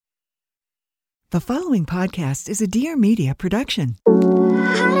The following podcast is a Dear Media production.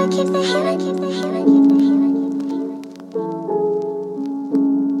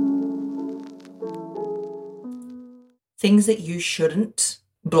 Things that you shouldn't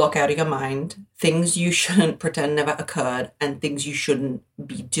block out of your mind, things you shouldn't pretend never occurred, and things you shouldn't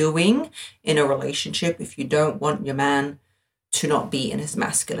be doing in a relationship if you don't want your man to not be in his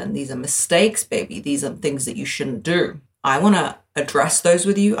masculine. These are mistakes, baby. These are things that you shouldn't do. I want to address those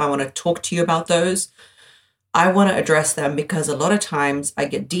with you. I want to talk to you about those. I want to address them because a lot of times I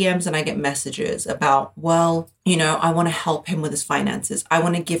get DMs and I get messages about, well, I want to help him with his finances. I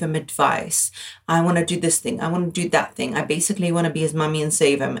want to give him advice. I want to do this thing. I want to do that thing. I basically want to be his mummy and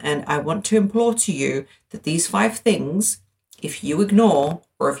save him. And I want to implore to you that these 5 things, if you ignore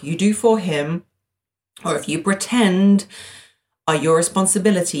or if you do for him or if you pretend are your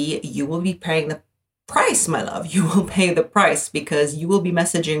responsibility, you will be paying the price, my love. You will pay the price because you will be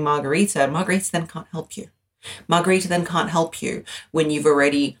messaging Margarita and Margarita then can't help you. Margarita then can't help you when you've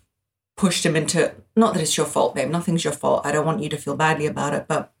already pushed him into, not that it's your fault, babe, nothing's your fault. I don't want you to feel badly about it,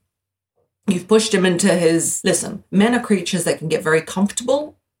 but you've pushed him into his, listen, men are creatures that can get very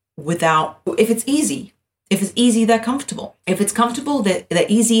comfortable without, if it's easy, they're comfortable. If it's comfortable, they're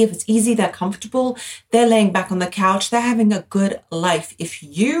easy. If it's easy, they're comfortable. They're laying back on the couch. They're having a good life. If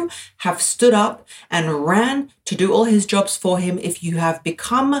you have stood up and ran to do all his jobs for him, if you have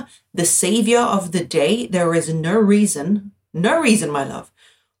become the savior of the day, there is no reason, my love,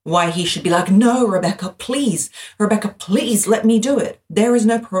 why he should be like, no, Rebecca, please, let me do it. There is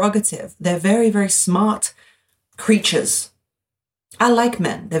no prerogative. They're very, very smart creatures. I like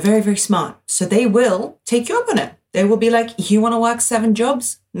men. They're very, very smart. So they will take you up on it. They will be like, you want to work 7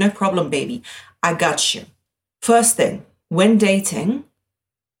 jobs? No problem, baby. I got you. First thing, when dating,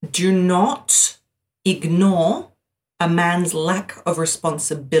 do not ignore a man's lack of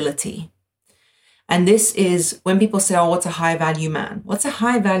responsibility. And this is when people say, oh, what's a high value man? What's a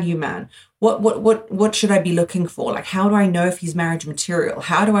high value man? What should I be looking for? Like, how do I know if he's marriage material?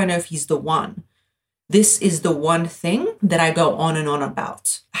 How do I know if he's the one? This is the one thing that I go on and on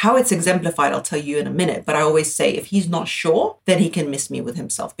about. How it's exemplified, I'll tell you in a minute. But I always say, if he's not sure, then he can miss me with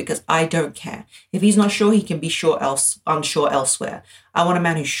himself because I don't care. If he's not sure, he can be unsure elsewhere. I want a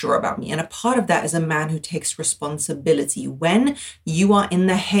man who's sure about me. And a part of that is a man who takes responsibility. When you are in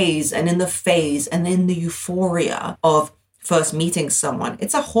the haze and in the phase and in the euphoria of first meeting someone,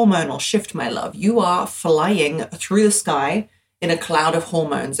 it's a hormonal shift, my love. You are flying through the sky in a cloud of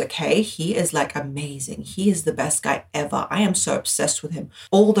hormones, okay? He is like amazing. He is the best guy ever. I am so obsessed with him.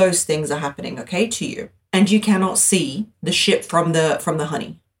 All those things are happening, okay, to you. And you cannot see the ship from the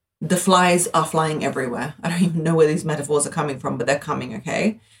honey. The flies are flying everywhere. I don't even know where these metaphors are coming from, but they're coming,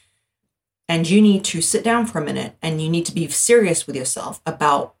 okay? And you need to sit down for a minute and you need to be serious with yourself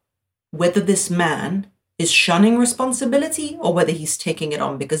about whether this man is shunning responsibility or whether he's taking it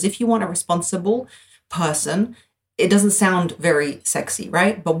on. Because if you want a responsible person, it doesn't sound very sexy,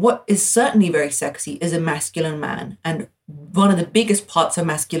 right? But what is certainly very sexy is a masculine man. And one of the biggest parts of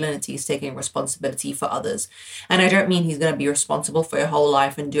masculinity is taking responsibility for others. And I don't mean he's going to be responsible for your whole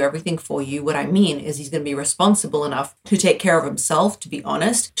life and do everything for you. What I mean is he's going to be responsible enough to take care of himself, to be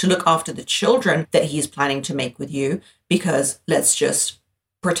honest, to look after the children that he's planning to make with you. Because let's just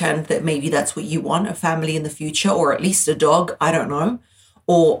pretend that maybe that's what you want, a family in the future, or at least a dog, I don't know,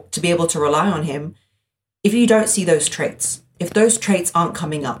 or to be able to rely on him. If you don't see those traits, if those traits aren't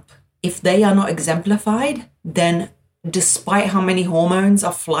coming up, if they are not exemplified, then despite how many hormones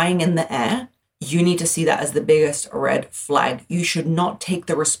are flying in the air, you need to see that as the biggest red flag. You should not take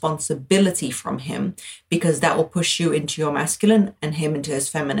the responsibility from him because that will push you into your masculine and him into his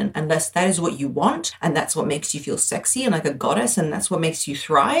feminine. Unless that is what you want and that's what makes you feel sexy and like a goddess and that's what makes you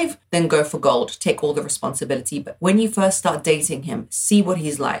thrive, then go for gold. Take all the responsibility. But when you first start dating him, see what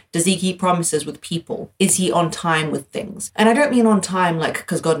he's like. Does he keep promises with people? Is he on time with things? And I don't mean on time like,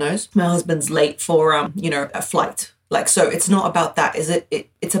 because God knows, my husband's late for, a flight. Like, so it's not about that, is it?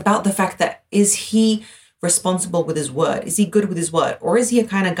 It's about the fact that, is he responsible with his word? Is he good with his word? Or is he a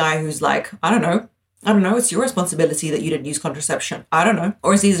kind of guy who's like, I don't know, it's your responsibility that you didn't use contraception. I don't know.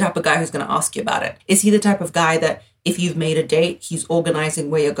 Or is he the type of guy who's going to ask you about it? Is he the type of guy that if you've made a date, he's organizing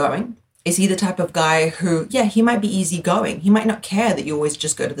where you're going? Is he the type of guy who, yeah, he might be easygoing. He might not care that you always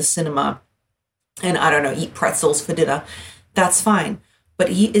just go to the cinema and, I don't know, eat pretzels for dinner. That's fine. But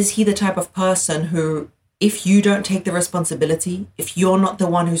is he the type of person who, if you don't take the responsibility, if you're not the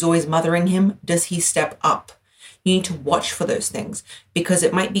one who's always mothering him, does he step up? You need to watch for those things, because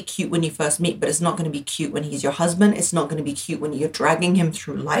it might be cute when you first meet, but it's not going to be cute when he's your husband. It's not going to be cute when you're dragging him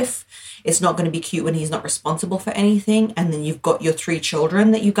through life. It's not going to be cute when he's not responsible for anything. And then you've got your 3 children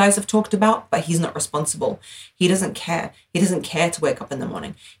that you guys have talked about, but he's not responsible. He doesn't care. He doesn't care to wake up in the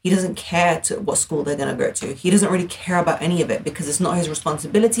morning. He doesn't care to what school they're going to go to. He doesn't really care about any of it because it's not his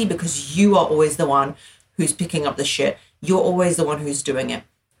responsibility, because you are always the one who's picking up the shit. You're always the one who's doing it.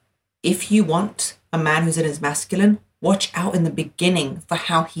 If you want a man who's in his masculine, watch out in the beginning for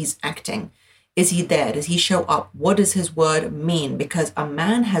how he's acting. Is he there? Does he show up? What does his word mean? Because a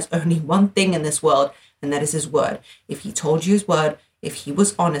man has only one thing in this world, and that is his word. If he told you his word, if he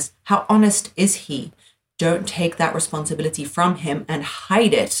was honest, how honest is he? Don't take that responsibility from him and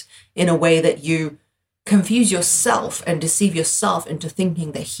hide it in a way that you confuse yourself and deceive yourself into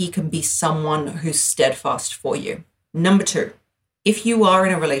thinking that he can be someone who's steadfast for you. Number 2, if you are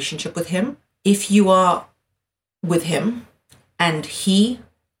in a relationship with him, if you are with him and he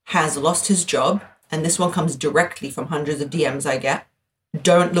has lost his job, and this one comes directly from hundreds of DMs I get,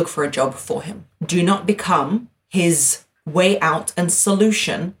 don't look for a job for him. Do not become his way out and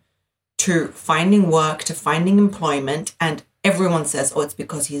solution to finding work, to finding employment. And everyone says, oh, it's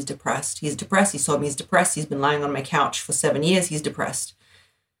because he's depressed. He's depressed. He told me he's depressed. He's been lying on my couch for 7 years. He's depressed.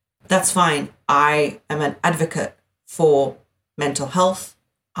 That's fine. I am an advocate for mental health.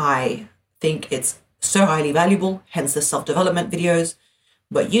 I think it's so highly valuable, hence the self-development videos.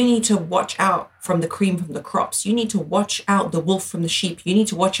 But you need to watch out from the cream from the crops. You need to watch out the wolf from the sheep. You need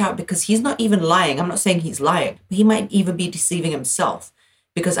to watch out, because he's not even lying. I'm not saying he's lying, but he might even be deceiving himself.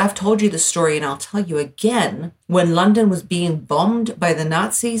 Because I've told you the story, and I'll tell you again, when London was being bombed by the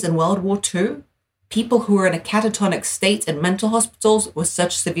Nazis in World War II, people who were in a catatonic state in mental hospitals with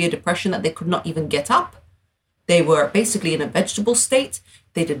such severe depression that they could not even get up. They were basically in a vegetable state.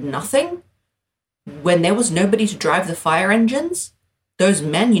 They did nothing. When there was nobody to drive the fire engines, those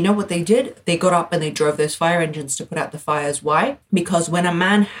men, you know what they did? They got up and they drove those fire engines to put out the fires. Why? Because when a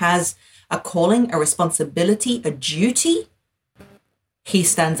man has a calling, a responsibility, a duty, he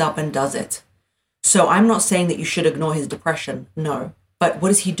stands up and does it. So I'm not saying that you should ignore his depression. No. But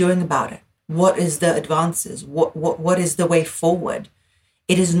what is he doing about it? What is the advances? What is the way forward?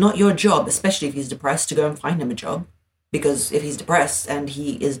 It is not your job, especially if he's depressed, to go and find him a job. Because if he's depressed and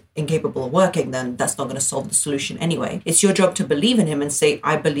he is incapable of working, then that's not going to solve the solution anyway. It's your job to believe in him and say,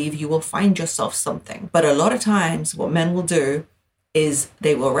 I believe you will find yourself something. But a lot of times what men will do is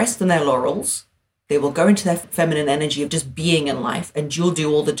they will rest on their laurels. They will go into their feminine energy of just being in life, and you'll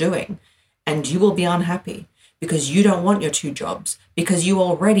do all the doing. And you will be unhappy because you don't want your 2 jobs, because you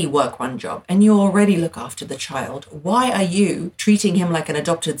already work 1 job and you already look after the child. Why are you treating him like an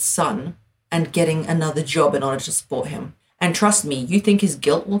adopted son and getting another job in order to support him? And trust me, you think his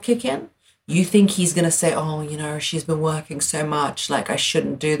guilt will kick in? You think he's going to say, oh, you know, she's been working so much, like I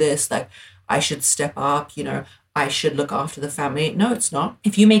shouldn't do this, like I should step up, you know, I should look after the family. No, it's not.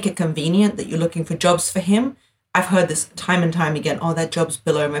 If you make it convenient that you're looking for jobs for him, I've heard this time and time again, oh, that job's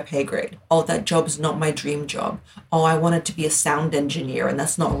below my pay grade. Oh, that job's not my dream job. Oh, I wanted to be a sound engineer and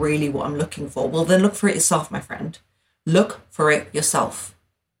that's not really what I'm looking for. Well, then look for it yourself, my friend. Look for it yourself.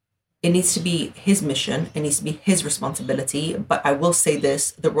 It needs to be his mission. It needs to be his responsibility. But I will say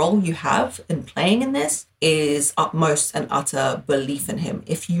this, the role you have in playing in this is utmost and utter belief in him.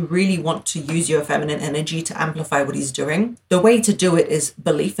 If you really want to use your feminine energy to amplify what he's doing, the way to do it is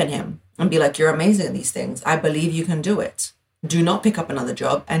belief in him and be like, you're amazing at these things. I believe you can do it. Do not pick up another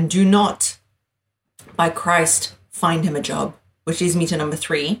job, and do not, by Christ, find him a job, which leads me to number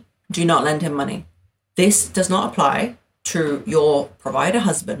 3. Do not lend him money. This does not apply to your provider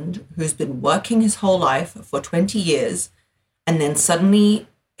husband who's been working his whole life for 20 years, and then suddenly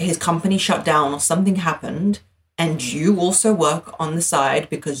his company shut down or something happened, and you also work on the side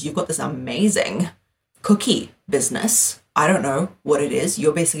because you've got this amazing cookie business. I don't know what it is.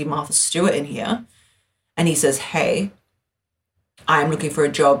 You're basically Martha Stewart in here. And he says, hey, I'm looking for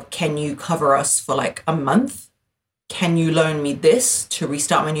a job. Can you cover us for like a month? Can you loan me this to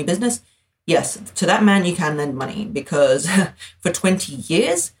restart my new business? Yes, to that man you can lend money, because for 20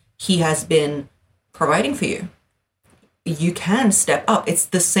 years he has been providing for you. You can step up. It's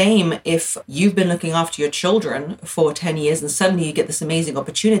the same if you've been looking after your children for 10 years and suddenly you get this amazing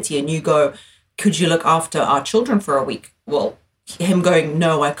opportunity and you go, could you look after our children for a week? Well, him going,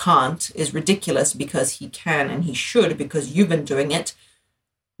 no, I can't, is ridiculous, because he can and he should, because you've been doing it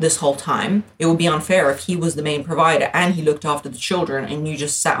this whole time. It would be unfair if he was the main provider and he looked after the children and you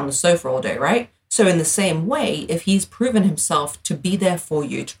just sat on the sofa all day, right? So in the same way, if he's proven himself to be there for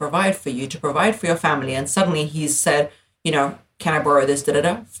you, to provide for your family, and suddenly he's said, you know, can I borrow this,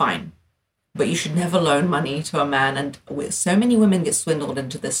 fine. but you should never loan money to a man. And so many women get swindled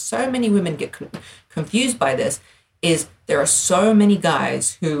into this. So many women get confused by this. Is there are so many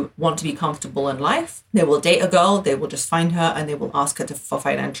guys who want to be comfortable in life. They will date a girl, they will just find her, and they will ask her for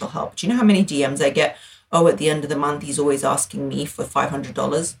financial help. Do you know how many DMs I get? Oh, at the end of the month, he's always asking me for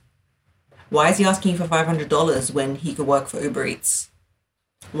 $500. Why is he asking you for $500 when he could work for Uber Eats?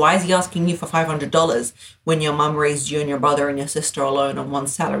 Why is he asking you for $500 when your mum raised you and your brother and your sister alone on one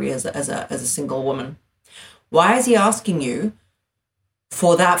salary as a single woman? Why is he asking you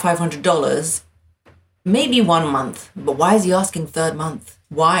for that $500? Maybe 1 month, but why is he asking third month?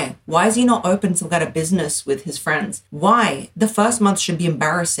 Why? Why is he not open some kind of business with his friends? Why? The first month should be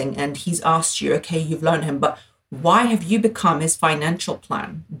embarrassing and he's asked you, okay, you've loaned him, but why have you become his financial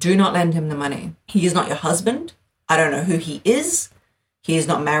plan? Do not lend him the money. He is not your husband. I don't know who he is. He is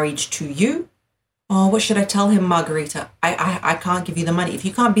not married to you. Oh, what should I tell him, Margarita? I can't give you the money. If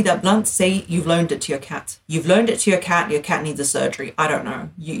you can't be that blunt, say you've loaned it to your cat. You've loaned it to your cat needs a surgery. I don't know.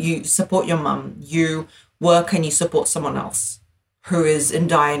 You support your mum. You work and you support someone else who is in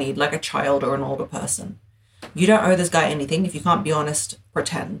dire need, like a child or an older person. You don't owe this guy anything. If you can't be honest,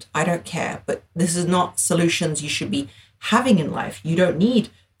 pretend. I don't care. But this is not solutions you should be having in life. You don't need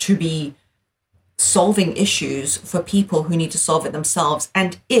to be solving issues for people who need to solve it themselves.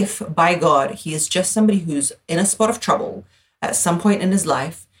 And if, by God, he is just somebody who's in a spot of trouble at some point in his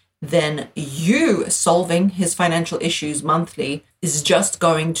life, then you solving his financial issues monthly is just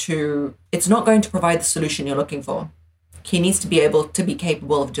it's not going to provide the solution you're looking for. He needs to be able to be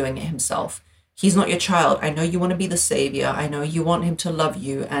capable of doing it himself. He's not your child. I know you want to be the savior. I know you want him to love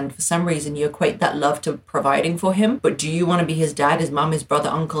you. And for some reason, you equate that love to providing for him. But do you want to be his dad, his mom, his brother,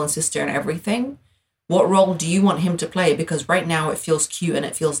 uncle, and sister, and everything? What role do you want him to play? Because right now it feels cute and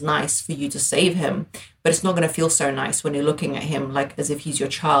it feels nice for you to save him, but it's not going to feel so nice when you're looking at him like as if he's your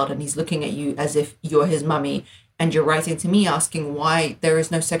child and he's looking at you as if you're his mummy, and you're writing to me asking why there is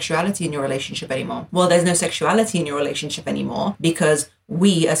no sexuality in your relationship anymore. Well, there's no sexuality in your relationship anymore because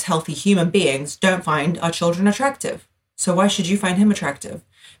we as healthy human beings don't find our children attractive. So why should you find him attractive?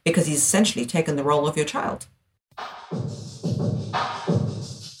 Because he's essentially taken the role of your child.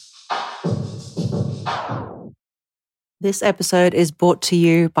 This episode is brought to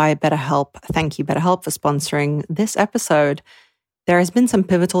you by BetterHelp. Thank you, BetterHelp, for sponsoring this episode. There has been some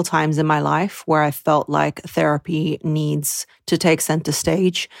pivotal times in my life where I felt like therapy needs to take center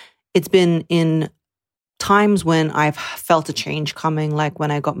stage. It's been in times when I've felt a change coming, like when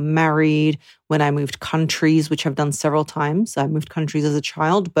I got married, when I moved countries, which I've done several times. I moved countries as a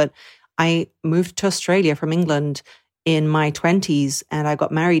child, but I moved to Australia from England in my 20s and I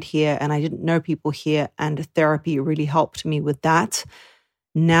got married here and I didn't know people here, and therapy really helped me with that.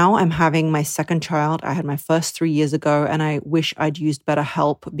 Now I'm having my second child. I had my first 3 years ago and I wish I'd used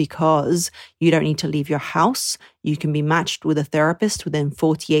BetterHelp because you don't need to leave your house. You can be matched with a therapist within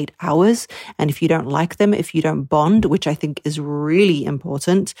 48 hours. And if you don't like them, if you don't bond, which I think is really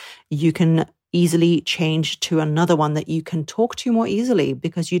important, you can easily change to another one that you can talk to more easily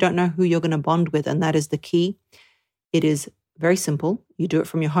because you don't know who you're going to bond with. And that is the key. It is very simple. You do it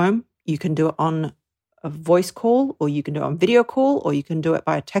from your home. You can do it on a voice call, or you can do it on video call, or you can do it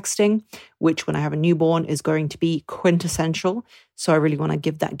by texting, which when I have a newborn is going to be quintessential. So I really want to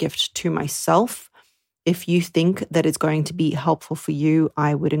give that gift to myself. If you think that it's going to be helpful for you,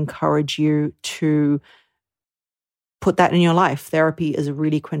 I would encourage you to put that in your life. Therapy is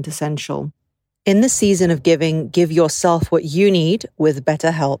really quintessential. In the season of giving, give yourself what you need with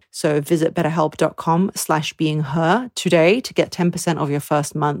BetterHelp. So visit betterhelp.com/beingher today to get 10% off your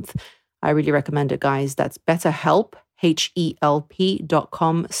first month. I really recommend it, guys. That's BetterHelp,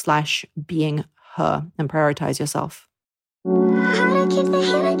 HELP.com/beingher, and prioritize yourself.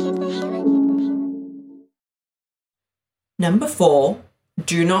 Number 4,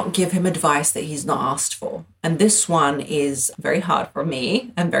 do not give him advice that he's not asked for. And this one is very hard for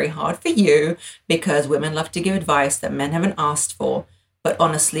me and very hard for you because women love to give advice that men haven't asked for. But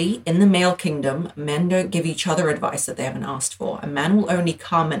honestly, in the male kingdom, men don't give each other advice that they haven't asked for. A man will only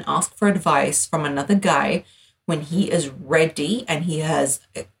come and ask for advice from another guy when he is ready and he has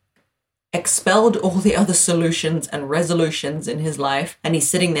expelled all the other solutions and resolutions in his life. And he's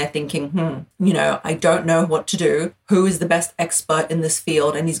sitting there thinking, I don't know what to do. Who is the best expert in this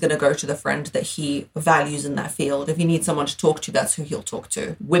field? And he's going to go to the friend that he values in that field. If he needs someone to talk to, that's who he'll talk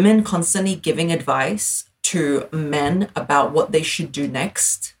to. Women constantly giving advice to men about what they should do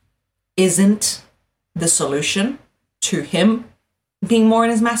next isn't the solution to him being more in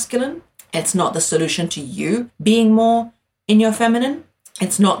his masculine. It's not the solution to you being more in your feminine.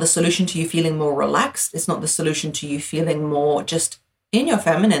 It's not the solution to you feeling more relaxed. It's not the solution to you feeling more just in your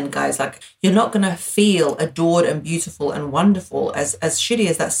feminine, guys, like you're not going to feel adored and beautiful and wonderful, as shitty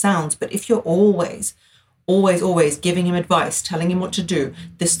as that sounds. But if you're always giving him advice, telling him what to do,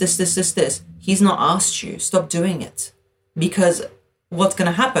 this, he's not asked you, stop doing it. Because what's going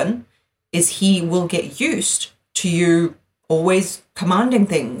to happen is he will get used to you always commanding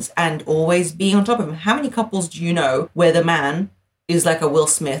things and always being on top of him. How many couples do you know where the man is like a Will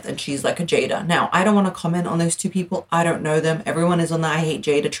Smith and she's like a Jada? Now, I don't want to comment on those two people. I don't know them. Everyone is on the I hate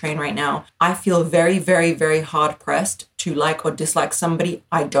Jada train right now. I feel very, very, very hard pressed to like or dislike somebody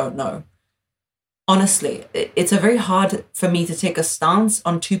I don't know. Honestly, it's a very hard for me to take a stance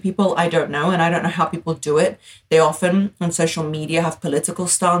on two people I don't know, and I don't know how people do it. They often on social media have political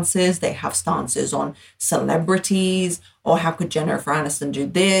stances. They have stances on celebrities, or how could Jennifer Aniston do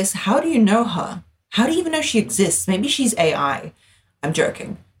this? How do you know her? How do you even know she exists? Maybe she's AI. I'm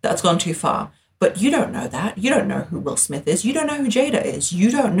joking. That's gone too far. But you don't know that. You don't know who Will Smith is. You don't know who Jada is.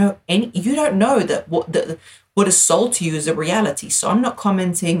 You don't know you don't know that what is sold to you is a reality. So I'm not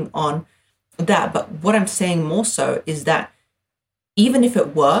commenting on that, but what I'm saying more so is that even if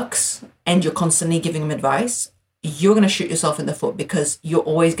it works and you're constantly giving him advice, you're going to shoot yourself in the foot, because you're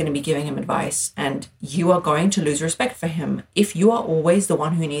always going to be giving him advice and you are going to lose respect for him. If you are always the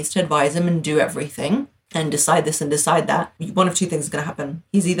one who needs to advise him and do everything and decide this and decide that, one of two things is going to happen.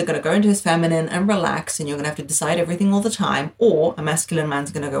 He's either going to go into his feminine and relax and you're going to have to decide everything all the time, or a masculine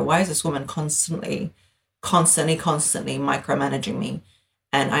man's going to go, why is this woman constantly micromanaging me?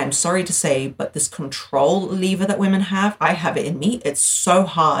 And I am sorry to say, but this control lever that women have, I have it in me. It's so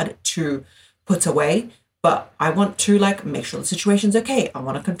hard to put away, but I want to like make sure the situation's okay. I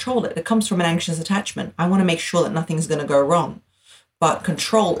want to control it. It comes from an anxious attachment. I want to make sure that nothing's going to go wrong. But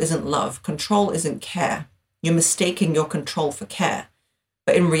control isn't love. Control isn't care. You're mistaking your control for care.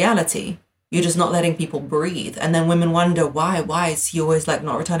 But in reality, you're just not letting people breathe. And then women wonder, why? Why is he always like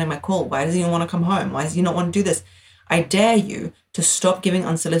not returning my call? Why does he want to come home? Why does he not want to do this? I dare you to stop giving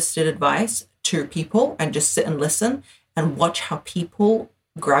unsolicited advice to people and just sit and listen and watch how people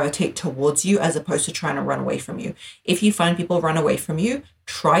gravitate towards you as opposed to trying to run away from you. If you find people run away from you,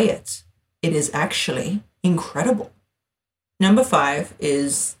 try it. It is actually incredible. Number 5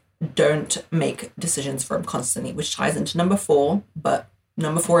 is don't make decisions for him constantly, which ties into number 4. But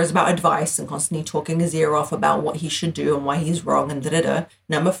number 4 is about advice and constantly talking his ear off about what he should do and why he's wrong and da-da-da.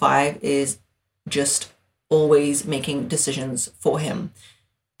 Number 5 is just always making decisions for him.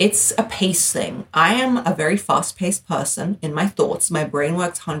 It's a pace thing. I am a very fast-paced person in my thoughts. My brain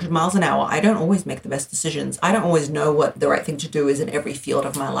works 100 miles an hour. I don't always make the best decisions. I don't always know what the right thing to do is in every field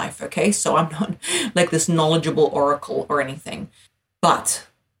of my life, okay? So I'm not like this knowledgeable oracle or anything. But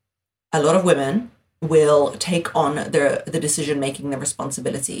a lot of women will take on the decision-making, the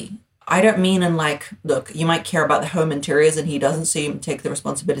responsibility. I don't mean in like, look, you might care about the home interiors and he doesn't, so you take the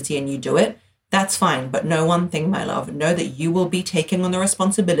responsibility and you do it. That's fine. But know one thing, my love, know that you will be taking on the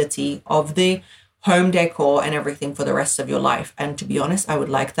responsibility of the home decor and everything for the rest of your life. And to be honest, I would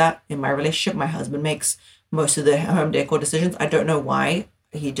like that in my relationship. My husband makes most of the home decor decisions. I don't know why.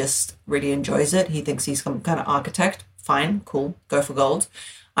 He just really enjoys it. He thinks he's some kind of architect. Fine, cool, go for gold.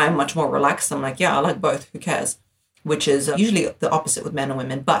 I'm much more relaxed. I'm like, yeah, I like both. Who cares? Which is usually the opposite with men and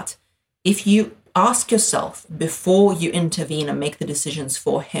women. But if you ask yourself before you intervene and make the decisions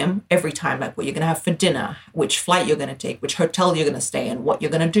for him every time, like what you're going to have for dinner, which flight you're going to take, which hotel you're going to stay in, what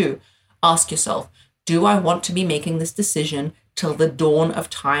you're going to do, ask yourself, do I want to be making this decision till the dawn of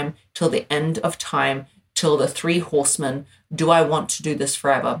time, till the end of time, till the 3 horsemen? Do I want to do this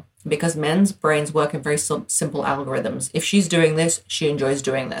forever? Because men's brains work in very simple algorithms. If she's doing this, she enjoys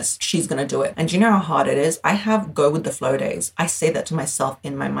doing this. She's going to do it. And do you know how hard it is? I have go with the flow days. I say that to myself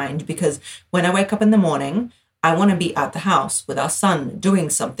in my mind because when I wake up in the morning, I want to be at the house with our son doing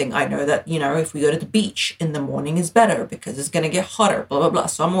something. I know that, if we go to the beach in the morning is better because it's going to get hotter, blah, blah, blah.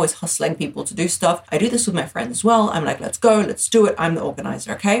 So I'm always hustling people to do stuff. I do this with my friends as well. I'm like, let's go, let's do it. I'm the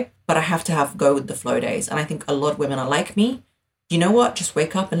organizer, okay? But I have to have go with the flow days. And I think a lot of women are like me. You know what? Just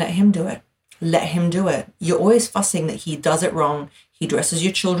wake up and let him do it. Let him do it. You're always fussing that he does it wrong. He dresses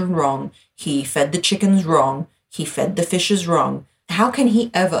your children wrong. He fed the chickens wrong. He fed the fishes wrong. How can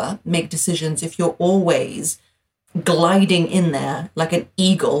he ever make decisions if you're always gliding in there like an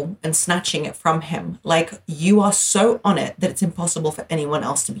eagle and snatching it from him? Like you are so on it that it's impossible for anyone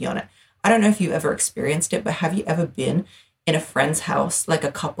else to be on it. I don't know if you've ever experienced it, but have you ever been in a friend's house, like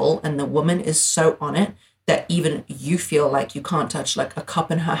a couple, and the woman is so on it that even you feel like you can't touch like a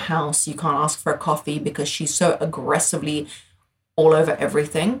cup in her house, you can't ask for a coffee because she's so aggressively all over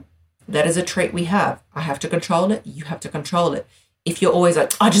everything? That is a trait we have. I have to control it. You have to control it. If you're always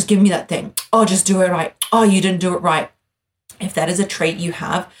like, oh, just give me that thing. Oh, just do it right. Oh, you didn't do it right. If that is a trait you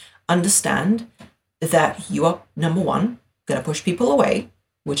have, understand that you are, number one, going to push people away,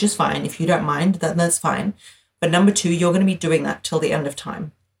 which is fine. If you don't mind, then that's fine. But number two, you're going to be doing that till the end of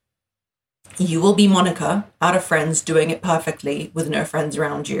time. You will be Monica out of Friends doing it perfectly with no friends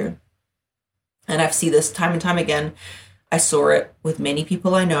around you. And I've seen this time and time again. I saw it with many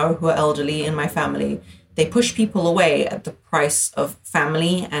people I know who are elderly in my family. They push people away at the price of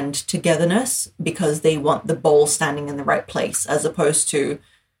family and togetherness because they want the bowl standing in the right place, as opposed to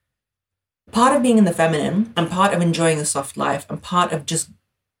part of being in the feminine and part of enjoying a soft life and part of just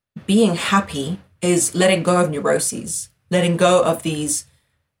being happy is letting go of neuroses, letting go of these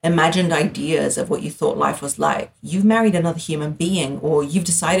imagined ideas of what you thought life was like. You've married another human being, or you've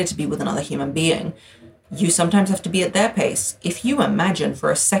decided to be with another human being. You sometimes have to be at their pace. If you imagine for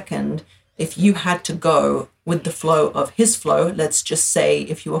a second, if you had to go with the flow of his flow, let's just say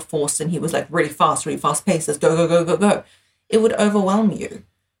if you were forced and he was like really fast paced, let's go, go, go, go, go, it would overwhelm you.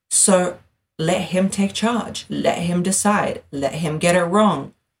 So let him take charge. Let him decide. Let him get it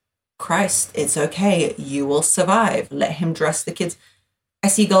wrong. Christ, it's okay. You will survive. Let him dress the kids. I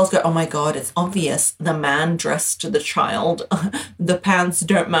see girls go, oh my God, it's obvious. The man dressed the child. The pants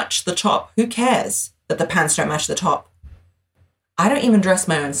don't match the top. Who cares that the pants don't match the top? I don't even dress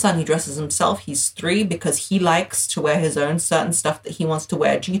my own son. He dresses himself. He's 3 because he likes to wear his own certain stuff that he wants to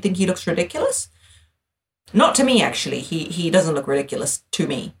wear. Do you think he looks ridiculous? Not to me, actually. He doesn't look ridiculous to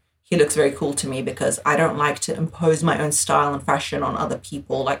me. He looks very cool to me because I don't like to impose my own style and fashion on other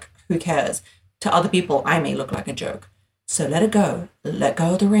people. Like, who cares? To other people, I may look like a joke. So let it go. Let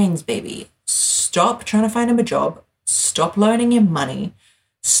go of the reins, baby. Stop trying to find him a job. Stop loaning him money.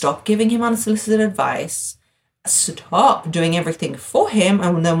 Stop giving him unsolicited advice. Stop doing everything for him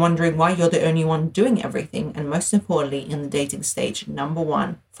and then wondering why you're the only one doing everything. And most importantly, in the dating stage, number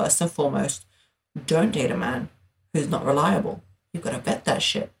one, first and foremost, don't date a man who's not reliable. You've got to vet that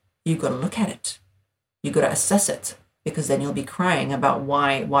shit. You've got to look at it. You've got to assess it, because then you'll be crying about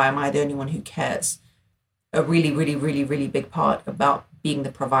why am I the only one who cares? A really, really, really, really big part about being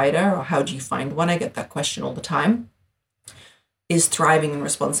the provider, or how do you find one? I get that question all the time, is thriving in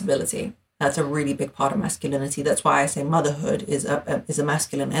responsibility. That's a really big part of masculinity. That's why I say motherhood is a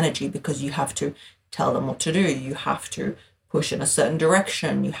masculine energy, because you have to tell them what to do. You have to push in a certain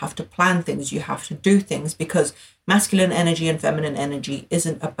direction. You have to plan things. You have to do things, because masculine energy and feminine energy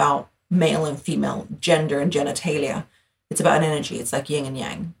isn't about male and female, gender and genitalia. It's about an energy. It's like yin and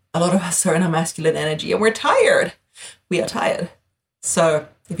yang. A lot of us are in a masculine energy and we're tired. We are tired. So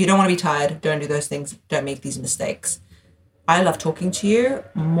if you don't want to be tired, don't do those things. Don't make these mistakes. I love talking to you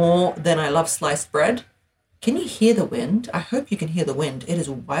more than I love sliced bread. Can you hear the wind? I hope you can hear the wind. It is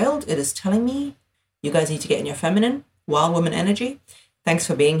wild. It is telling me you guys need to get in your feminine, wild woman energy. Thanks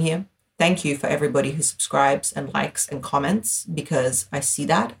for being here. Thank you for everybody who subscribes and likes and comments, because I see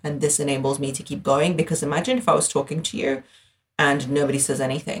that and this enables me to keep going. Because imagine if I was talking to you and nobody says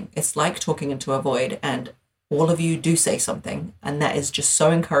anything. It's like talking into a void, and all of you do say something. And that is just so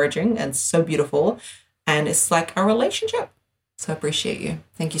encouraging and so beautiful. And it's like a relationship. So I appreciate you.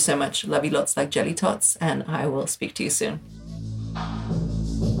 Thank you so much. Love you lots like jelly tots. And I will speak to you soon.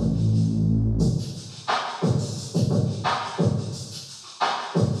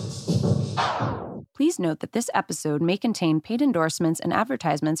 Please note that this episode may contain paid endorsements and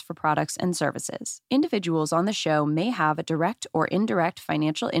advertisements for products and services. Individuals on the show may have a direct or indirect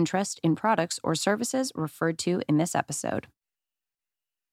financial interest in products or services referred to in this episode.